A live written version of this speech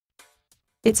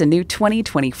It's a new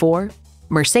 2024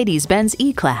 Mercedes-Benz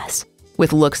E-Class.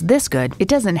 With looks this good, it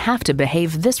doesn't have to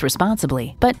behave this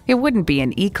responsibly, but it wouldn't be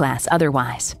an E-Class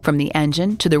otherwise. From the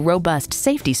engine to the robust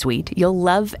safety suite, you'll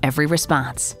love every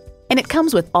response. And it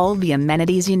comes with all the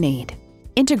amenities you need.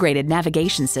 Integrated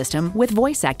navigation system with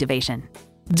voice activation,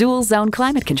 dual zone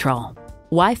climate control,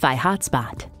 Wi-Fi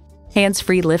hotspot,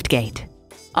 hands-free liftgate,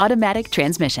 automatic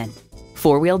transmission,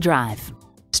 four-wheel drive,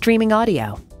 streaming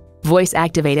audio,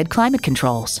 voice-activated climate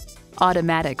controls,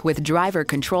 automatic with driver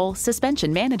control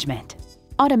suspension management,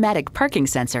 automatic parking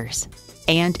sensors,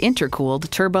 and intercooled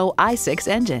turbo i6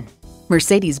 engine.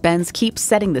 Mercedes-Benz keeps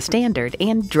setting the standard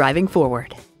and driving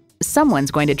forward.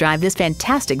 Someone's going to drive this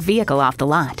fantastic vehicle off the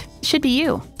lot. Should be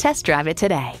you. Test drive it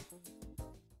today.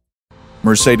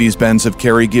 Mercedes-Benz of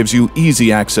Cary gives you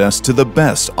easy access to the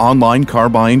best online car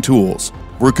buying tools.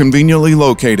 We're conveniently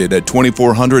located at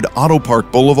 2400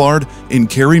 AutoPark Boulevard in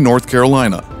Cary, North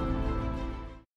Carolina.